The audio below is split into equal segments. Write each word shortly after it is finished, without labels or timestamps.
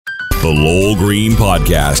The Lowell Green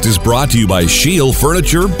Podcast is brought to you by Shield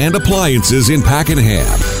Furniture and Appliances in Pakenham.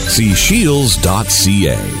 See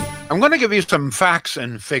shields.ca. I'm going to give you some facts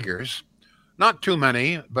and figures. Not too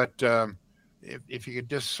many, but if you could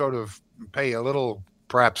just sort of pay a little,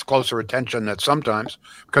 perhaps closer attention at sometimes,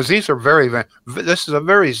 because this is a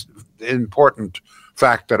very important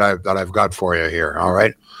fact that I've got for you here, all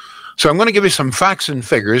right? So I'm going to give you some facts and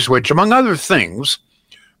figures, which, among other things,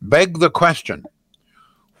 beg the question,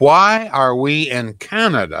 why are we in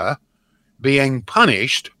Canada being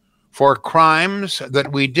punished for crimes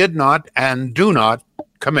that we did not and do not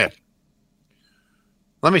commit?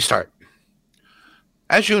 Let me start.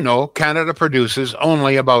 As you know, Canada produces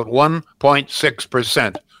only about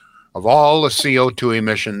 1.6% of all the CO2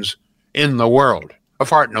 emissions in the world, a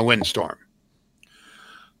fart in a windstorm.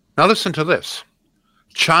 Now listen to this.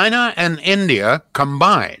 China and India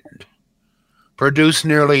combined produce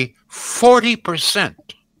nearly 40%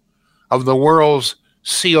 of the world's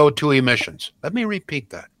CO2 emissions. Let me repeat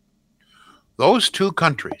that. Those two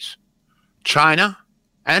countries, China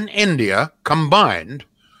and India combined,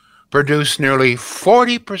 produce nearly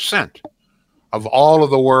 40% of all of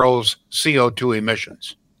the world's CO2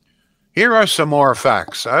 emissions. Here are some more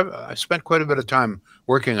facts. I spent quite a bit of time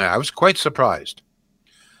working on it. I was quite surprised.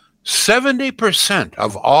 70%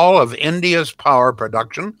 of all of India's power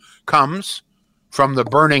production comes from the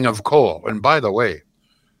burning of coal. And by the way,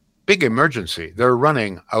 big emergency, they're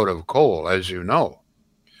running out of coal, as you know.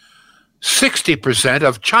 60%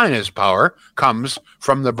 of China's power comes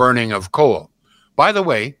from the burning of coal. By the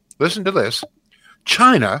way, listen to this.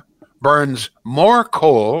 China burns more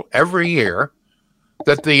coal every year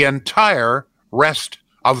than the entire rest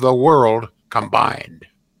of the world combined.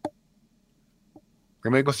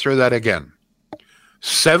 Let me go through that again.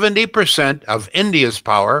 70% of India's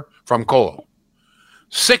power from coal.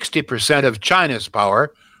 60% of China's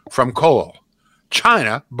power from coal.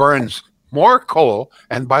 China burns more coal,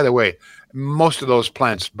 and by the way, most of those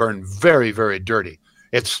plants burn very, very dirty.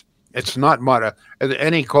 It's not much.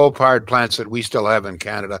 Any coal-fired plants that we still have in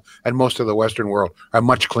Canada and most of the Western world are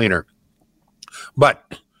much cleaner.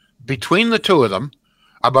 But between the two of them,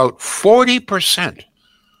 about 40%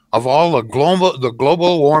 of all the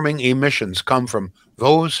global warming emissions come from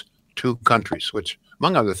those two countries, which,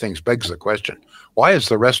 among other things, begs the question, why is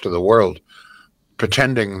the rest of the world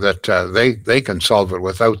pretending that they can solve it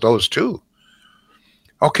without those two?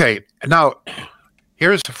 Okay, now,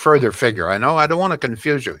 here's a further figure. I know I don't want to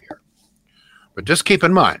confuse you here, but just keep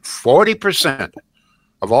in mind, 40%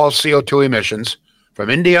 of all CO2 emissions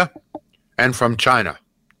from India and from China.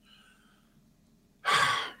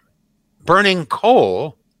 Burning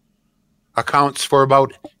coal accounts for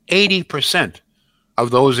about 80%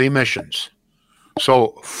 of those emissions.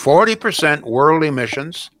 So 40% world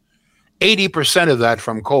emissions, 80% of that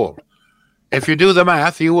from coal. If you do the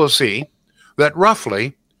math, you will see that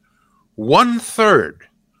roughly 1/3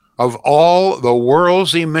 of all the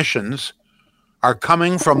world's emissions are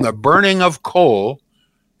coming from the burning of coal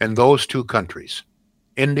in those two countries,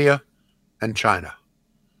 India and China.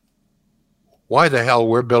 Why the hell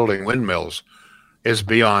we're building windmills is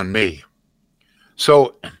beyond me.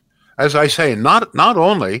 So, as I say, not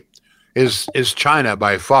only is China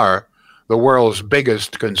by far the world's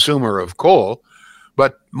biggest consumer of coal,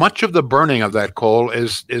 but much of the burning of that coal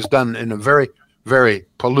is done in a very, very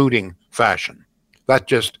polluting fashion. That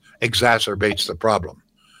just exacerbates the problem.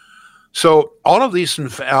 So all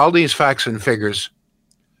these facts and figures,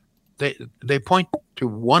 they point to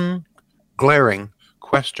one glaring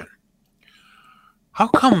question. How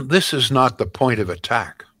come this is not the point of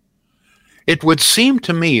attack? It would seem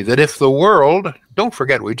to me that if the world, don't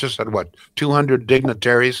forget, we just had, 200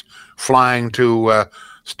 dignitaries flying to a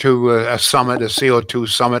summit, a CO2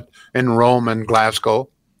 summit in Rome and Glasgow,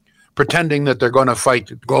 pretending that they're going to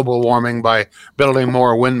fight global warming by building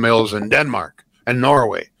more windmills in Denmark and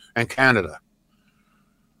Norway and Canada,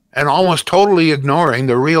 and almost totally ignoring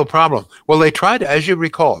the real problem. Well, they tried, as you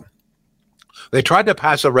recall, they tried to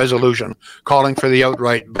pass a resolution calling for the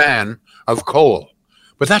outright ban of coal.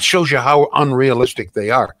 But that shows you how unrealistic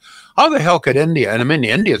they are. How the hell could India, and I mean,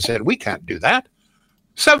 India said, we can't do that.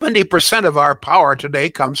 70% of our power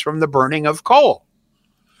today comes from the burning of coal.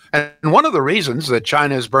 And one of the reasons that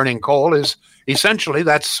China is burning coal is essentially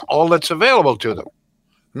that's all that's available to them.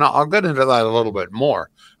 Now, I'll get into that a little bit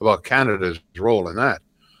more about Canada's role in that.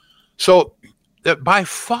 So by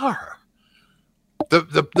far,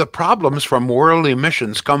 the problems from world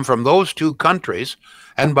emissions come from those two countries,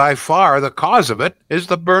 and by far the cause of it is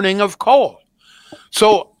the burning of coal.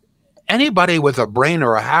 So anybody with a brain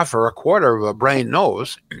or a half or a quarter of a brain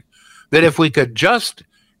knows that if we could just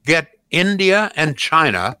get India and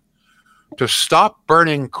China to stop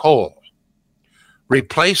burning coal,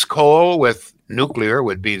 replace coal with nuclear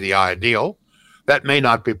would be the ideal. That may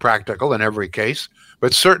not be practical in every case,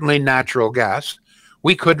 but certainly natural gas.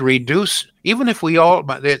 We could reduce, even if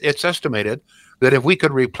it's estimated that if we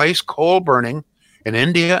could replace coal burning in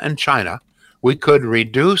India and China, we could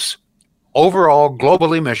reduce overall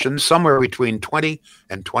global emissions somewhere between 20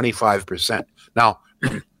 and 25%. Now,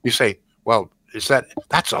 you say, well,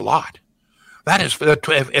 that's a lot. That is,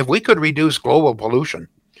 if we could reduce global pollution,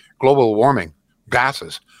 global warming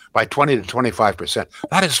gases by 20 to 25%,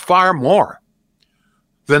 that is far more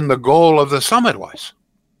than the goal of the summit was.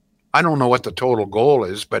 I don't know what the total goal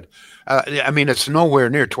is, but it's nowhere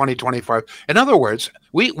near 2025. In other words,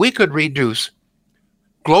 we could reduce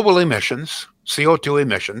global emissions, CO2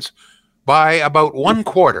 emissions, by about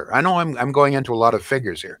 1/4. I know I'm going into a lot of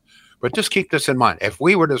figures here, but just keep this in mind. If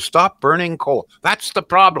we were to stop burning coal, that's the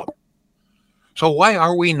problem. So why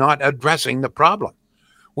are we not addressing the problem?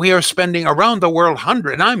 We are spending around the world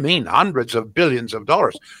hundreds of billions of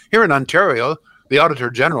dollars. Here in Ontario, the Auditor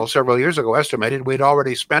General several years ago estimated we'd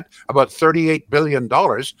already spent about $38 billion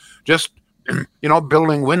just,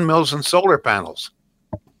 building windmills and solar panels.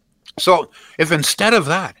 So if instead of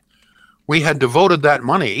that, we had devoted that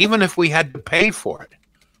money, even if we had to pay for it,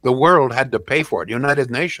 the world had to pay for it, United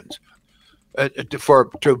Nations,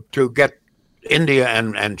 to get India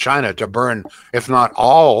and China to burn, if not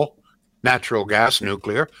all natural gas,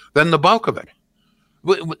 nuclear, then the bulk of it.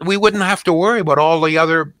 We wouldn't have to worry about all the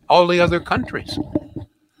other countries.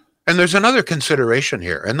 And there's another consideration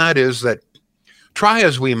here, and that is that try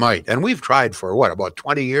as we might, and we've tried for about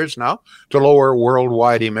 20 years now to lower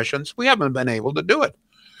worldwide emissions, we haven't been able to do it.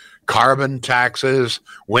 Carbon taxes,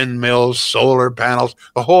 windmills, solar panels,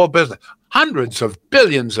 the whole business, hundreds of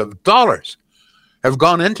billions of dollars have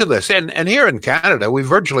gone into this. And here in Canada, we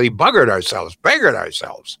virtually beggared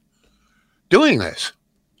ourselves doing this.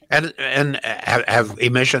 And have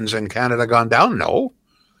emissions in Canada gone down? No.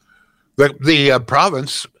 The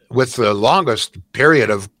province with the longest period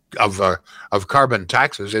of carbon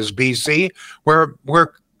taxes is BC,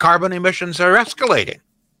 where carbon emissions are escalating.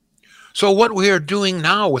 So what we are doing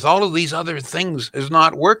now with all of these other things is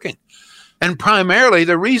not working. And primarily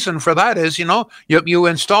the reason for that is, you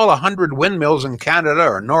install 100 windmills in Canada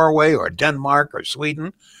or Norway or Denmark or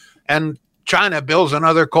Sweden, and China builds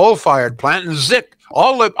another coal-fired plant, and zip,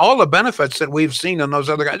 all the benefits that we've seen in those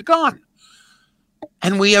other guys gone.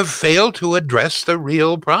 And we have failed to address the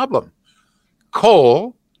real problem.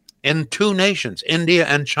 Coal in two nations, India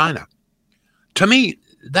and China. To me,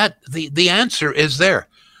 that the answer is there.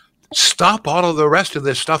 Stop all of the rest of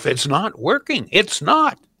this stuff. It's not working. It's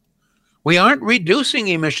not. We aren't reducing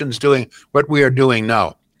emissions doing what we are doing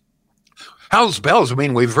now. Hell's bells.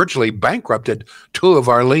 We virtually bankrupted two of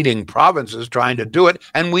our leading provinces trying to do it,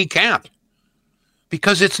 and we can't.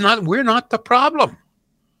 Because we're not the problem.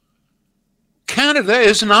 Canada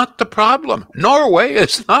is not the problem. Norway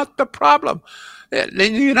is not the problem. The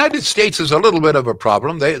United States is a little bit of a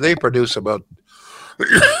problem. They produce about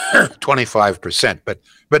 25%.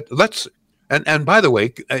 But let's, and by the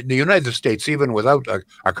way, the United States, even without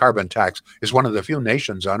a carbon tax, is one of the few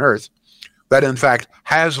nations on Earth that in fact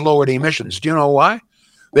has lowered emissions. Do you know why?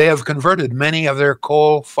 They have converted many of their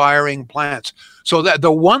coal firing plants. So that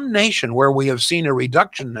the one nation where we have seen a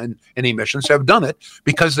reduction in emissions have done it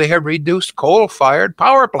because they have reduced coal-fired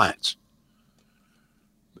power plants.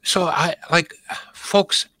 So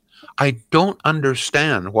folks, I don't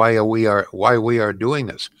understand why we are doing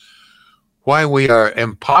this, why we are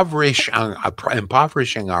impoverishing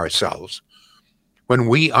ourselves when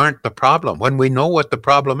we aren't the problem, when we know what the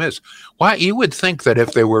problem is. Why you would think that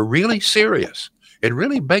if they were really serious, it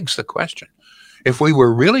really begs the question. If we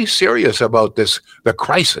were really serious about this, the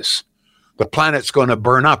crisis, the planet's going to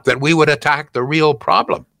burn up, that we would attack the real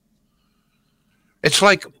problem. It's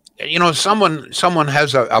like, someone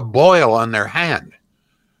has a boil on their hand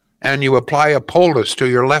and you apply a poultice to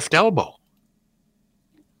your left elbow.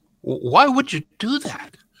 Why would you do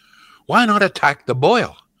that? Why not attack the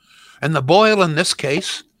boil? And the boil in this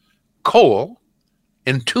case, coal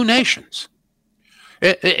in two nations.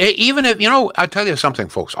 Even if, I'll tell you something,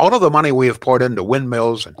 folks, all of the money we have poured into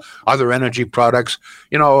windmills and other energy products,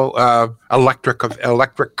 electric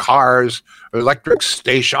cars, electric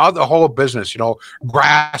station, all the whole business,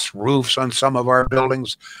 grass roofs on some of our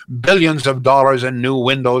buildings, billions of dollars in new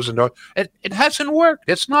windows and doors. It hasn't worked.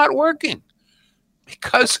 It's not working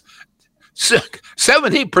because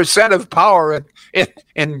 70% of power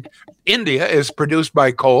in India is produced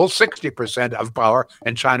by coal, 60% of power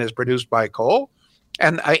in China is produced by coal.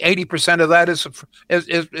 And 80% of that is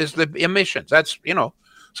the emissions. That's,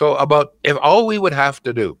 so if all we would have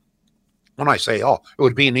to do When I say all, it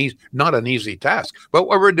would be not an easy task. But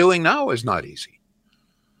what we're doing now is not easy.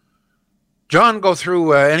 John, go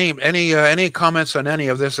through any comments on any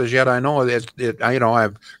of this as yet. I know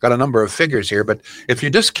I've got a number of figures here, but if you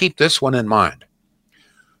just keep this one in mind,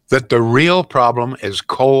 that the real problem is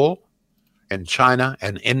coal in China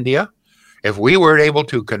and India. If we were able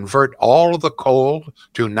to convert all of the coal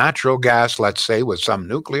to natural gas, let's say with some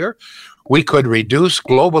nuclear, we could reduce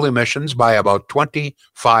global emissions by about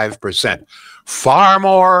 25%. Far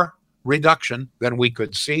more reduction than we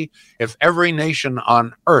could see if every nation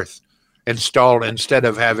on Earth installed, instead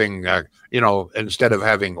of having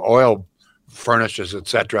oil furnaces,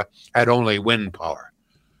 etc., had only wind power.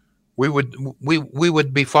 We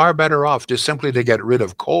would be far better off just simply to get rid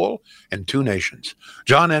of coal in two nations.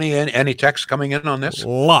 John, any text coming in on this?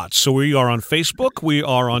 Lots. So we are on Facebook, we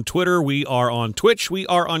are on Twitter, we are on Twitch, we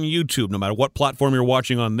are on YouTube. No matter what platform you're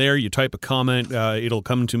watching on there, you type a comment, it'll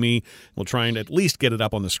come to me. We'll try and at least get it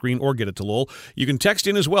up on the screen or get it to Lowell. You can text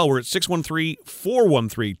in as well. We're at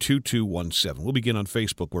 613-413-2217. We'll begin on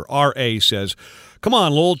Facebook where R.A. says, "Come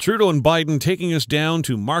on, Lowell, Trudeau and Biden taking us down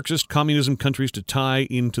to Marxist communism countries to tie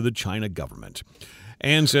into the China government."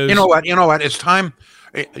 And says, You know what? It's time.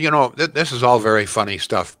 This is all very funny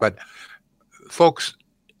stuff, but folks,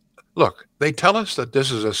 look, they tell us that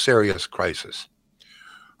this is a serious crisis.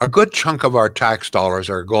 A good chunk of our tax dollars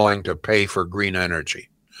are going to pay for green energy.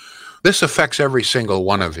 This affects every single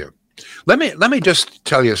one of you. Let me just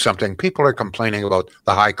tell you something. People are complaining about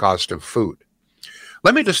the high cost of food.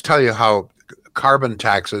 Let me just tell you how carbon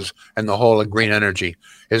taxes and the whole of green energy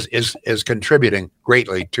is contributing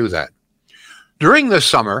greatly to that. During this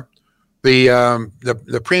summer,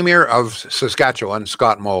 the premier of Saskatchewan,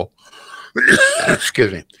 Scott Moe,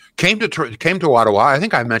 excuse me, came to Ottawa. I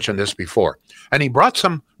think I mentioned this before, and he brought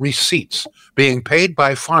some receipts being paid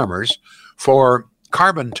by farmers for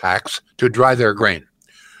carbon tax to dry their grain.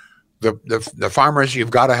 The farmers, you've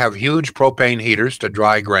got to have huge propane heaters to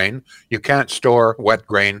dry grain. You can't store wet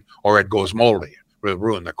grain or it goes moldy. It will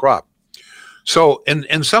ruin the crop. So in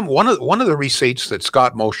one of the receipts that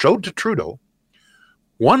Scott Moe showed to Trudeau,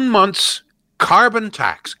 1 month's carbon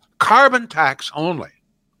tax only.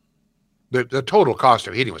 The total cost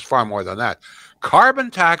of heating was far more than that. Carbon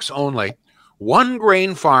tax only, one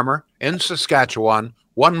grain farmer in Saskatchewan,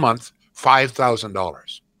 1 month,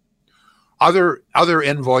 $5,000. Other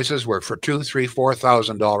invoices were for $2,000,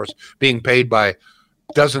 $3,000, $4,000 being paid by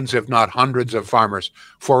dozens, if not hundreds, of farmers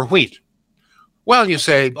for wheat. Well, you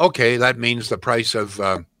say, okay, that means the price of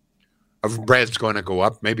bread's going to go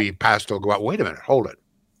up. Maybe pasta will go up. Wait a minute, hold it.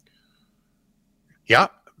 Yeah,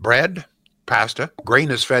 bread, pasta,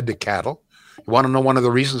 grain is fed to cattle. You want to know one of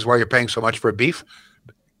the reasons why you're paying so much for beef?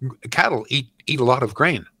 Cattle eat a lot of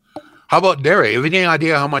grain. How about dairy? Have you any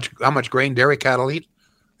idea how much grain dairy cattle eat?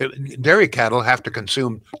 Dairy cattle have to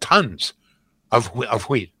consume tons of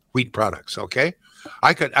wheat products. Okay,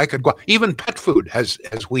 I could go. Even pet food has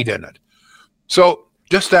wheat in it. So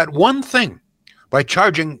just that one thing, by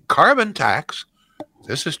charging carbon tax,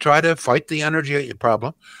 this is try to fight the energy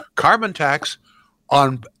problem. Carbon tax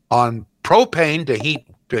on propane to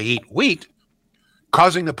heat wheat,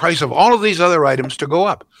 causing the price of all of these other items to go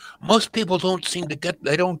up. Most people don't get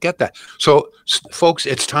that. So folks,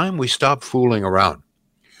 it's time we stop fooling around.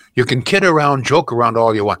 You can kid around, joke around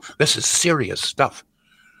all you want. This is serious stuff.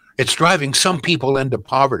 It's driving some people into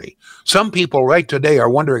poverty. Some people right today are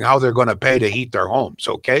wondering how they're going to pay to heat their homes,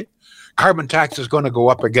 okay? Carbon tax is going to go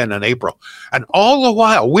up again in April. And all the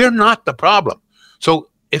while, we're not the problem. So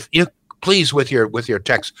if you please, with your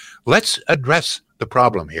text, let's address the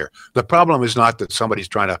problem here. The problem is not that somebody's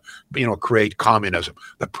trying to, create communism.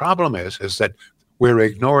 The problem is that we're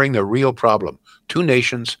ignoring the real problem. Two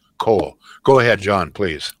nations, coal. Go ahead, John,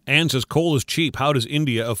 please. Anne says coal is cheap. How does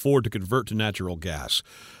India afford to convert to natural gas?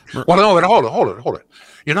 Well, no, but hold it.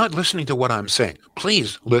 You're not listening to what I'm saying.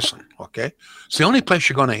 Please listen, okay? It's the only place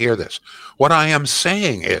you're going to hear this. What I am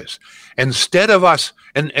saying is, instead of us,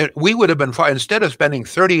 and we would have been fine, instead of spending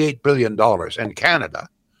 $38 billion in Canada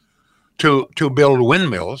to build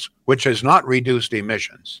windmills, which has not reduced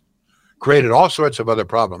emissions, created all sorts of other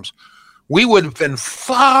problems, we would have been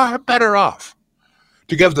far better off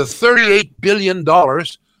to give the $38 billion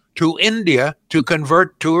to India to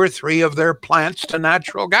convert 2 or 3 of their plants to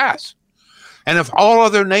natural gas. And if all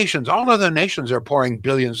other nations are pouring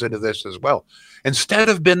billions into this as well, instead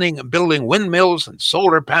of building windmills and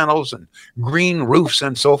solar panels and green roofs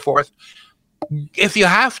and so forth, if you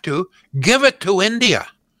have to, give it to India.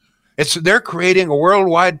 They're creating a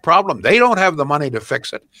worldwide problem. They don't have the money to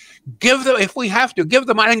fix it. If we have to, give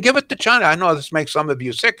the money and give it to China. I know this makes some of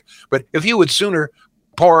you sick, but if you would sooner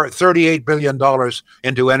pour $38 billion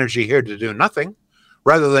into energy here to do nothing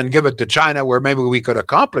rather than give it to China where maybe we could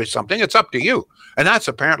accomplish something. It's up to you. And that's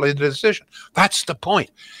apparently the decision. That's the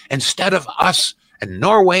point. Instead of us and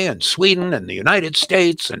Norway and Sweden and the United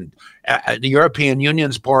States and the European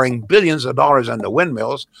Union's pouring billions of dollars into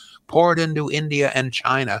windmills, pour it into India and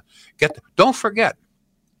China. Don't forget,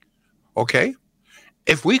 okay,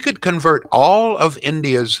 if we could convert all of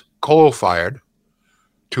India's coal-fired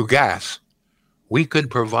to gas, we could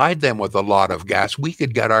provide them with a lot of gas. We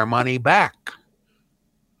could get our money back.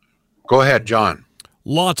 Go ahead, John.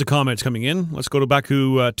 Lots of comments coming in. Let's go back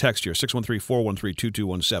to text here,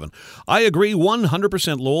 613-413-2217. I agree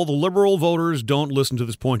 100%, Lowell. The Liberal voters don't listen to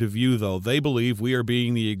this point of view, though. They believe we are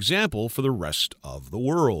being the example for the rest of the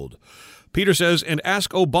world. Peter says, and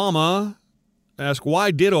ask why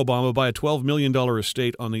did Obama buy a $12 million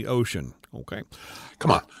estate on the ocean? Okay.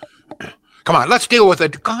 Come on, let's deal with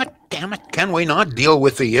it. God damn it, can we not deal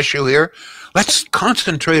with the issue here? Let's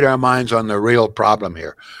concentrate our minds on the real problem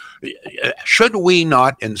here. Should we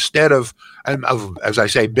not, instead of as I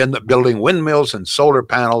say, building windmills and solar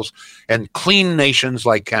panels and clean nations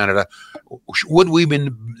like Canada, would we be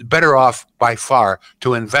better off by far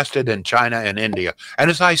to invest it in China and India? And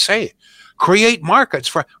as I say, create markets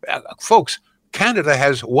for folks. Canada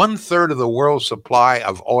has 1/3 of the world's supply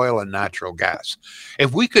of oil and natural gas.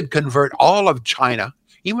 If we could convert all of China,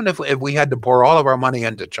 even if we had to pour all of our money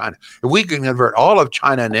into China, if we could convert all of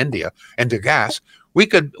China and India into gas, we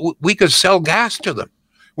could sell gas to them.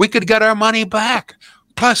 We could get our money back,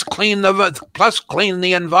 plus clean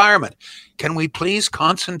the environment. Can we please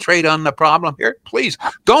concentrate on the problem here? Please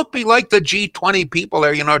don't be like the G20 people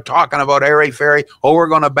there, talking about airy-fairy. Oh, we're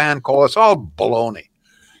going to ban coal. It's all baloney.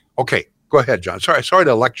 Okay. Go ahead, John. Sorry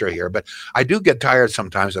to lecture here, but I do get tired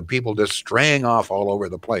sometimes of people just straying off all over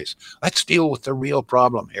the place. Let's deal with the real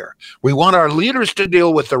problem here. We want our leaders to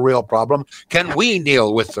deal with the real problem. Can we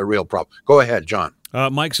deal with the real problem? Go ahead, John.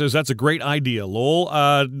 Mike says, that's a great idea, Lowell.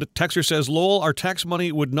 The texter says, Lowell, our tax money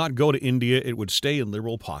would not go to India. It would stay in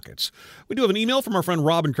Liberal pockets. We do have an email from our friend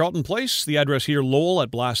Rob in Carlton Place. The address here,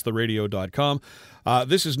 lowell@blasttheradio.com.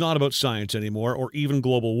 This is not about science anymore or even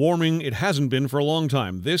global warming. It hasn't been for a long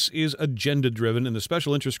time. This is agenda-driven, and the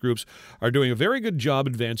special interest groups are doing a very good job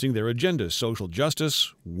advancing their agendas: social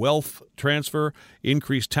justice, wealth transfer,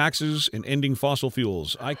 increased taxes, and ending fossil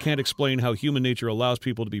fuels. I can't explain how human nature allows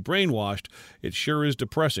people to be brainwashed. It sure is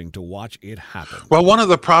depressing to watch it happen. Well, one of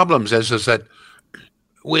the problems is that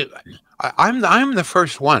I'm the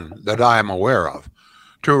first one that I am aware of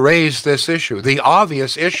to raise this issue, the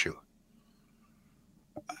obvious issue.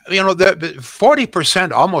 The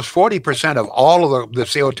 40%, almost 40% of all of the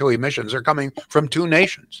CO2 emissions are coming from two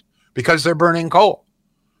nations because they're burning coal.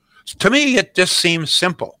 To me, it just seems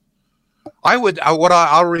simple.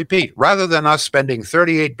 I'll repeat, rather than us spending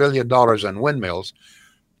 $38 billion on windmills,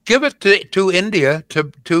 give it to India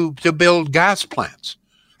to build gas plants.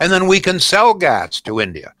 And then we can sell gas to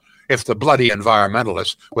India if the bloody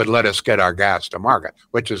environmentalists would let us get our gas to market,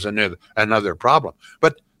 which is another problem.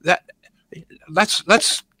 But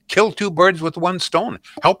let's kill two birds with one stone,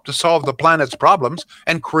 help to solve the planet's problems,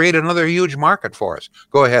 and create another huge market for us.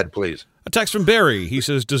 Go ahead, please. A text from Barry. He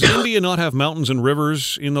says, does India not have mountains and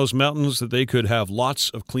rivers in those mountains that they could have lots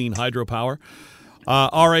of clean hydropower?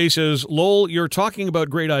 RA says, Lowell, you're talking about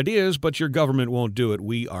great ideas, but your government won't do it.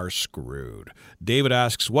 We are screwed. David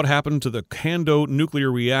asks, what happened to the Kando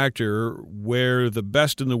nuclear reactor where the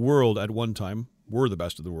best in the world at one time, were the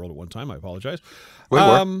best in the world at one time, I apologize. We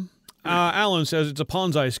were. Alan says it's a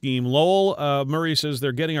Ponzi scheme. Lowell, Murray says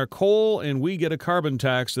they're getting our coal and we get a carbon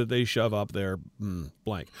tax that they shove up their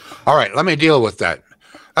blank. All right, let me deal with that.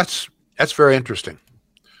 That's very interesting.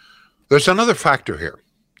 There's another factor here.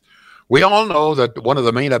 We all know that one of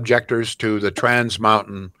the main objectors to the Trans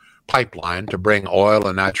Mountain Pipeline to bring oil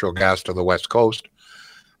and natural gas to the West Coast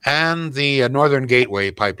and the Northern Gateway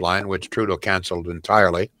Pipeline, which Trudeau canceled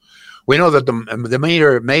entirely, we know that the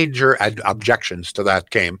major objections to that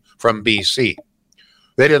came from BC.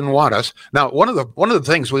 They didn't want us. Now, one of the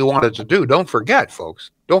things we wanted to do, don't forget, folks,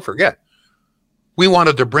 we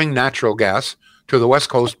wanted to bring natural gas to the West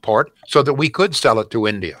Coast port so that we could sell it to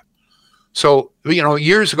India. So,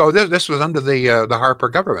 years ago, this was under the Harper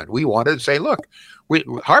government. We wanted to say, look,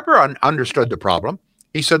 Harper understood the problem.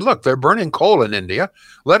 He said, look, they're burning coal in India.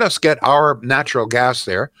 Let us get our natural gas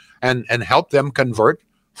there and help them convert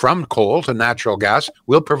from coal to natural gas.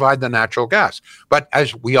 We'll provide the natural gas. But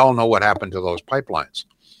as we all know what happened to those pipelines.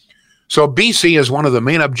 So BC is one of the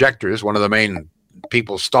main objectors, one of the main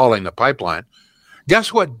people stalling the pipeline.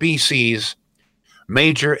 Guess what BC's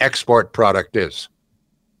major export product is?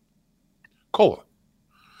 Coal.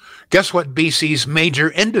 Guess what BC's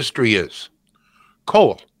major industry is?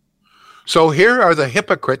 Coal. So here are the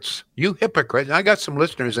hypocrites. You hypocrites. I got some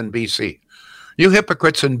listeners in BC. You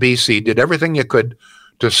hypocrites in BC did everything you could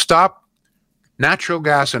to stop natural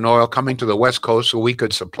gas and oil coming to the West Coast so we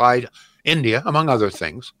could supply India, among other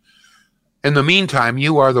things. In the meantime,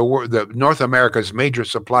 you are the North America's major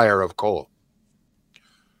supplier of coal.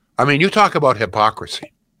 I mean, you talk about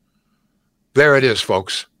hypocrisy. There it is,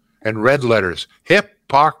 folks, in red letters.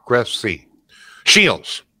 Hypocrisy.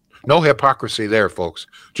 Shields. No hypocrisy there, folks.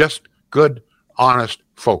 Just good, honest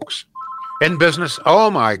folks. In business,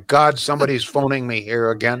 oh my God, somebody's phoning me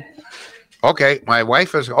here again. Okay, my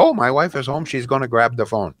wife is home. She's going to grab the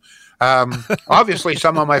phone. Obviously,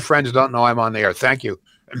 some of my friends don't know I'm on the air. Thank you.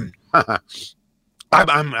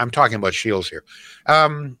 I'm talking about Shields here.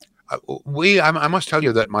 I must tell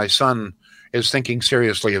you that my son is thinking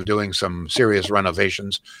seriously of doing some serious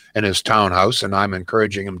renovations in his townhouse, and I'm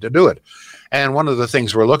encouraging him to do it. And one of the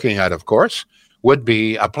things we're looking at, of course, would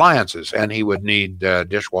be appliances, and he would need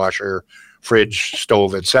dishwasher, fridge,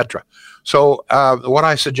 stove, etc. So what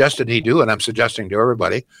I suggested he do, and I'm suggesting to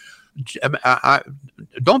everybody,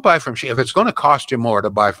 don't buy from Shields. If it's going to cost you more to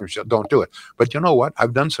buy from Shields, don't do it. But you know what?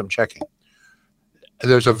 I've done some checking.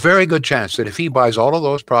 There's a very good chance that if he buys all of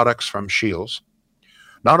those products from Shields,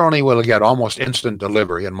 not only will he get almost instant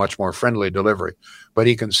delivery and much more friendly delivery, but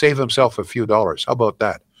he can save himself a few dollars. How about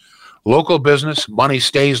that? Local business, money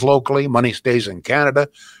stays locally, money stays in Canada.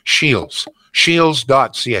 Shields,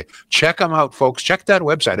 shields.ca. Check them out, folks. Check that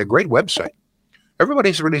website, a great website.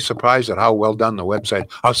 Everybody's really surprised at how well done the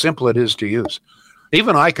website, how simple it is to use.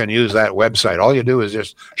 Even I can use that website. All you do is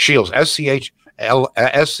just Shields, SCHEELS.ca.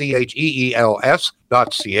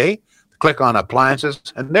 Click on appliances,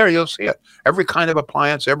 and there you'll see it. Every kind of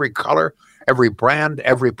appliance, every color, every brand,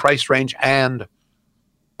 every price range, and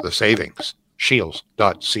the savings.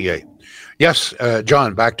 Shields.ca. Yes,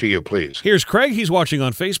 John, back to you, please. Here's Craig. He's watching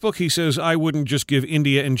on Facebook. He says, I wouldn't just give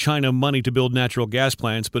India and China money to build natural gas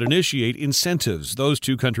plants, but initiate incentives. Those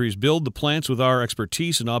two countries build the plants with our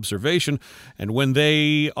expertise and observation, and when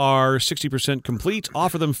they are 60% complete,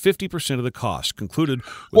 offer them 50% of the cost. Concluded.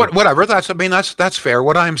 Whatever. That's fair.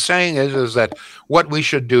 What I'm saying is that what we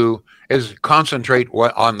should do is concentrate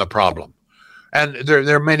on the problem. And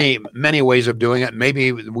there are many ways of doing it.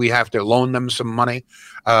 Maybe we have to loan them some money.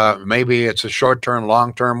 Maybe it's a short-term,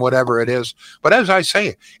 long-term, whatever it is. But as I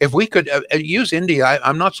say, if we could use India,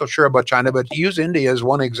 I'm not so sure about China, but use India as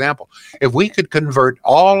one example. If we could convert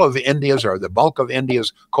all of India's or the bulk of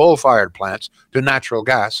India's coal-fired plants to natural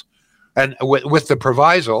gas, and with the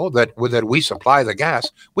proviso that we supply the gas,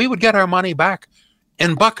 we would get our money back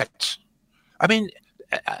in buckets. I mean,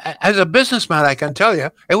 as a businessman, I can tell you,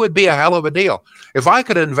 it would be a hell of a deal. If I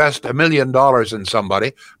could invest $1 million in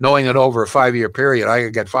somebody, knowing that over a 5-year period I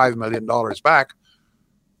could get $5 million back,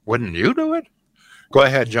 wouldn't you do it? Go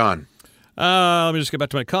ahead, John. Let me just get back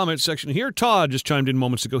to my comments section here. Todd just chimed in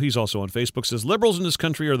moments ago. He's also on Facebook. Says, liberals in this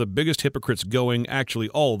country are the biggest hypocrites going. Actually,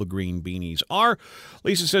 all the green beanies are.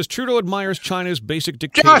 Lisa says, Trudeau admires China's basic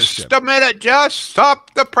dictatorship. Just a minute. Just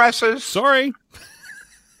stop the presses. Sorry.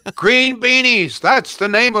 Green beanies. That's the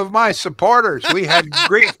name of my supporters. We had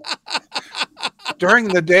green during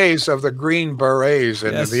the days of the Green Berets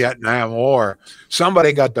in the Vietnam War.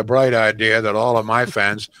 Somebody got the bright idea that all of my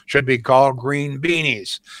fans should be called green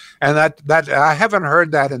beanies, and that I haven't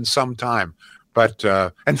heard that in some time. But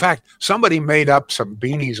in fact, somebody made up some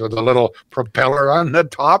beanies with a little propeller on the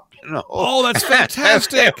top. You know. Oh, that's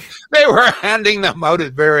fantastic! They were handing them out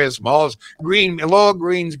at various malls. Low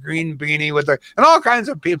Green's green beanie and all kinds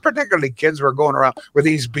of people, particularly kids, were going around with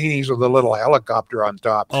these beanies with a little helicopter on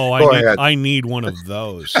top. Oh, I need one of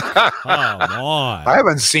those. Come on! I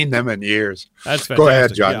haven't seen them in years. That's fantastic. Go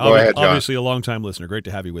ahead, John. Yeah, Go ahead, John. Obviously, a long-time listener. Great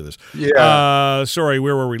to have you with us. Yeah. Sorry,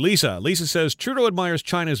 where were we? Lisa. Lisa says Trudeau admires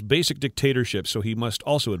China's basic dictatorship, so he must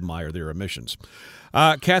also admire their emissions.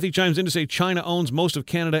 Kathy chimes in to say China owns most of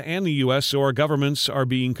Canada and the U.S., so our governments are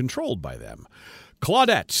being controlled by them.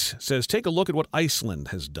 Claudette says, take a look at what Iceland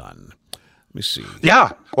has done. Let me see.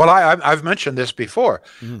 Yeah. Well, I've mentioned this before.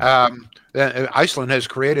 Iceland has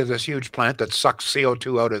created this huge plant that sucks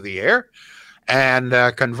CO2 out of the air and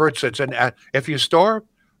converts it. If you store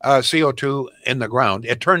CO2 in the ground,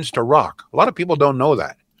 it turns to rock. A lot of people don't know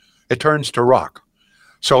that. It turns to rock.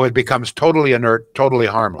 So it becomes totally inert, totally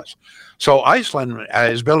harmless. So Iceland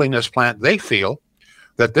is building this plant. They feel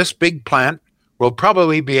that this big plant will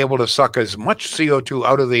probably be able to suck as much CO2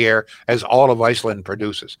 out of the air as all of Iceland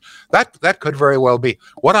produces. That could very well be.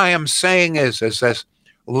 What I am saying is this,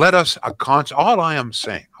 let us,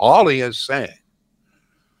 all he is saying,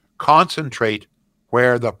 concentrate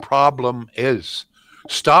where the problem is.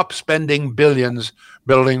 Stop spending billions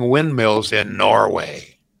building windmills in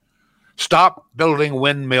Norway. Stop building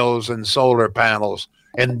windmills and solar panels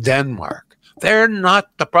in Denmark. They're not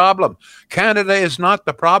the problem. Canada is not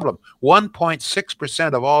the problem.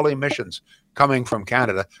 1.6% of all emissions coming from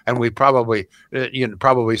Canada, and we probably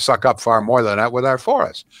suck up far more than that with our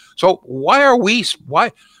forests. So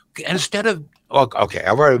why instead of okay,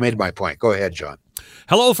 I've already made my point. Go ahead, John.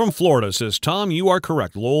 Hello from Florida, says Tom. You are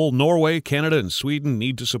correct. Lowell, Norway, Canada, and Sweden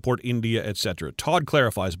need to support India, etc. Todd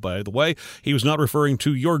clarifies, by the way, he was not referring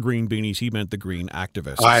to your green beanies. He meant the green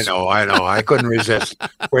activists. I know. I couldn't resist.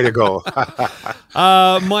 Way to go.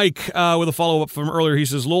 Mike, with a follow-up from earlier, he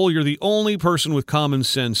says, Lowell, you're the only person with common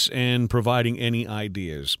sense and providing any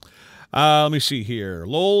ideas. Let me see here.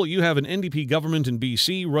 Lowell, you have an NDP government in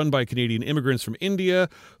BC run by Canadian immigrants from India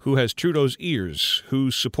who has Trudeau's ears,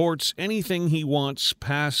 who supports anything he wants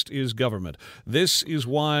passed his government. This is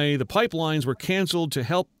why the pipelines were canceled to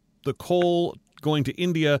help the coal going to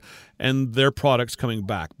India and their products coming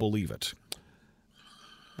back. Believe it.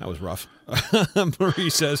 That was rough. Marie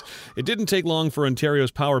says, it didn't take long for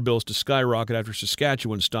Ontario's power bills to skyrocket after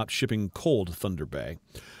Saskatchewan stopped shipping coal to Thunder Bay.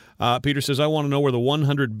 Peter says, I want to know where the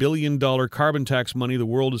 $100 billion carbon tax money the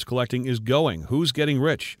world is collecting is going. Who's getting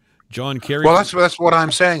rich? John Kerry. Well, that's what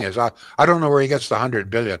I'm saying is I don't know where he gets the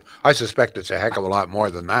 $100 billion. I suspect it's a heck of a lot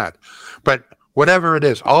more than that. But whatever it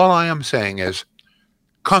is, all I am saying is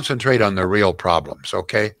concentrate on the real problems,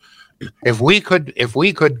 okay? If we could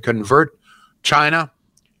convert China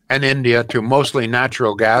and India to mostly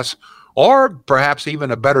natural gas, or perhaps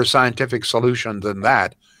even a better scientific solution than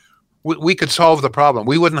that, we could solve the problem.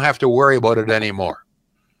 We wouldn't have to worry about it anymore.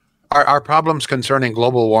 Our problems concerning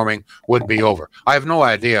global warming would be over. I have no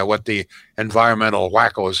idea what the environmental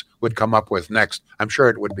wackos would come up with next. I'm sure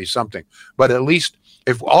it would be something. But at least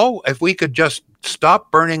if we could just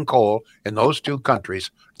stop burning coal in those two countries,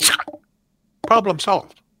 problem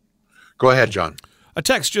solved. Go ahead, John. A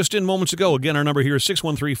text just in moments ago. Again, our number here is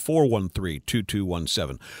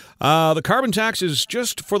 613-413-2217. The carbon tax is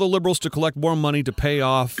just for the Liberals to collect more money to pay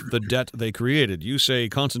off the debt they created. You say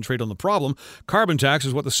concentrate on the problem. Carbon tax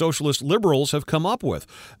is what the socialist Liberals have come up with.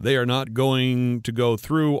 They are not going to go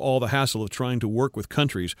through all the hassle of trying to work with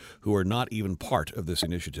countries who are not even part of this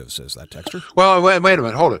initiative, says that texter. Well, wait a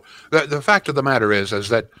minute. Hold it. The fact of the matter is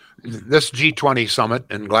that this G20 summit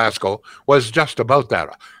in Glasgow was just about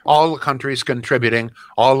that. All the countries contributing,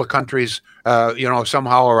 all the countries,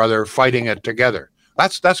 somehow or other fighting it together.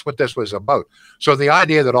 That's what this was about. So the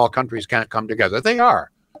idea that all countries can't come together, they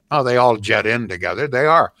are. Oh, they all jet in together, they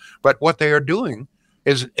are. But what they are doing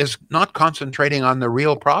is not concentrating on the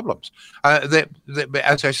real problems.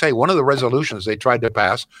 As I say, one of the resolutions they tried to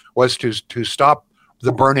pass was to stop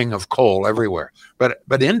the burning of coal everywhere.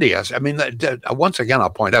 But India, I mean, once again, I'll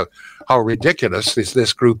point out how ridiculous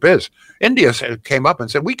this group is. India came up and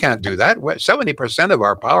said, we can't do that. 70% of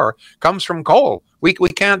our power comes from coal. We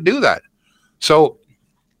can't do that. So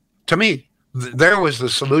to me, there was the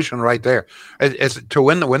solution right there.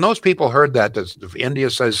 When those people heard that India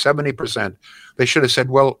says 70%, they should have said,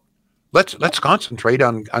 well, let's concentrate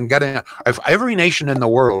on getting. If every nation in the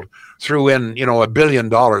world threw in, $1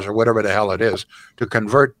 billion or whatever the hell it is to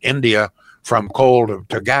convert India from coal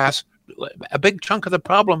to gas, a big chunk of the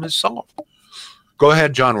problem is solved. Go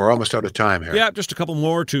ahead, John. We're almost out of time here. Yeah, just a couple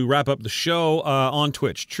more to wrap up the show. On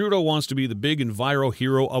Twitch, Trudeau wants to be the big enviro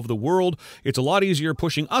hero of the world. It's a lot easier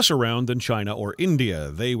pushing us around than China or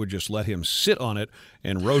India. They would just let him sit on it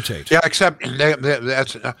and rotate. Yeah, except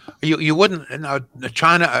that's you wouldn't.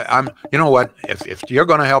 China. You know what? If you're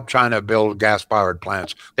going to help China build gas-powered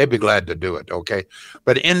plants, they'd be glad to do it. Okay,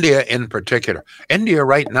 but India in particular, India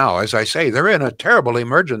right now, as I say, they're in a terrible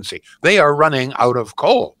emergency. They are running out of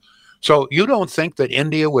coal. So you don't think that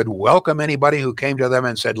India would welcome anybody who came to them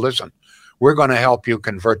and said, listen, we're going to help you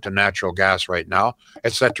convert to natural gas right now,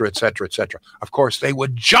 et cetera, et cetera, et cetera. Of course, they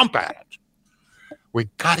would jump at it. We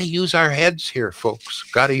got to use our heads here, folks.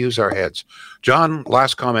 Got to use our heads. John,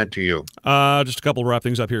 last comment to you. Just a couple to wrap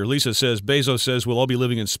things up here. Lisa says, Bezos says we'll all be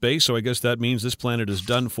living in space, so I guess that means this planet is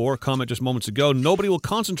done for. Comment just moments ago, nobody will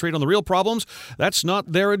concentrate on the real problems. That's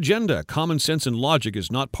not their agenda. Common sense and logic is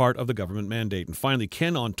not part of the government mandate. And finally,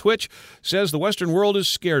 Ken on Twitch says the Western world is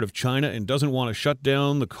scared of China and doesn't want to shut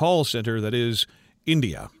down the call center that is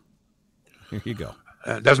India. Here you go.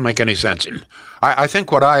 It doesn't make any sense. I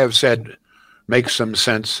think what I have said makes some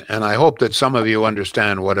sense, and I hope that some of you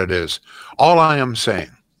understand what it is. All I am saying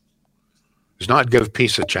is not give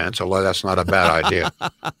peace a chance, although that's not a bad idea.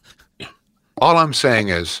 All I'm saying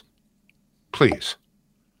is, please,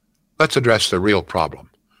 let's address the real problem.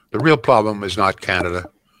 The real problem is not Canada.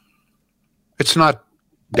 It's not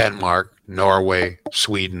Denmark, Norway,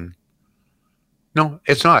 Sweden. No,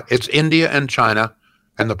 it's not. It's India and China,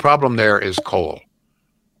 and the problem there is coal.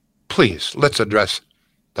 Please, let's address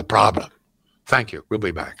the problem. Thank you. We'll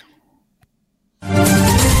be back.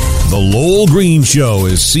 The Lowell Green Show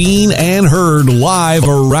is seen and heard live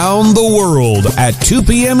around the world at 2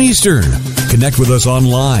 p.m. Eastern. Connect with us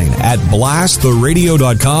online at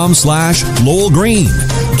blasttheradio.com/Lowell Green.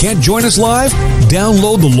 Can't join us live?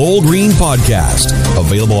 Download the Lowell Green podcast.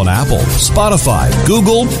 Available on Apple, Spotify,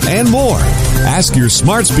 Google, and more. Ask your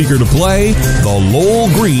smart speaker to play the Lowell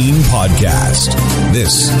Green podcast.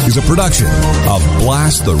 This is a production of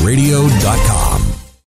blasttheradio.com.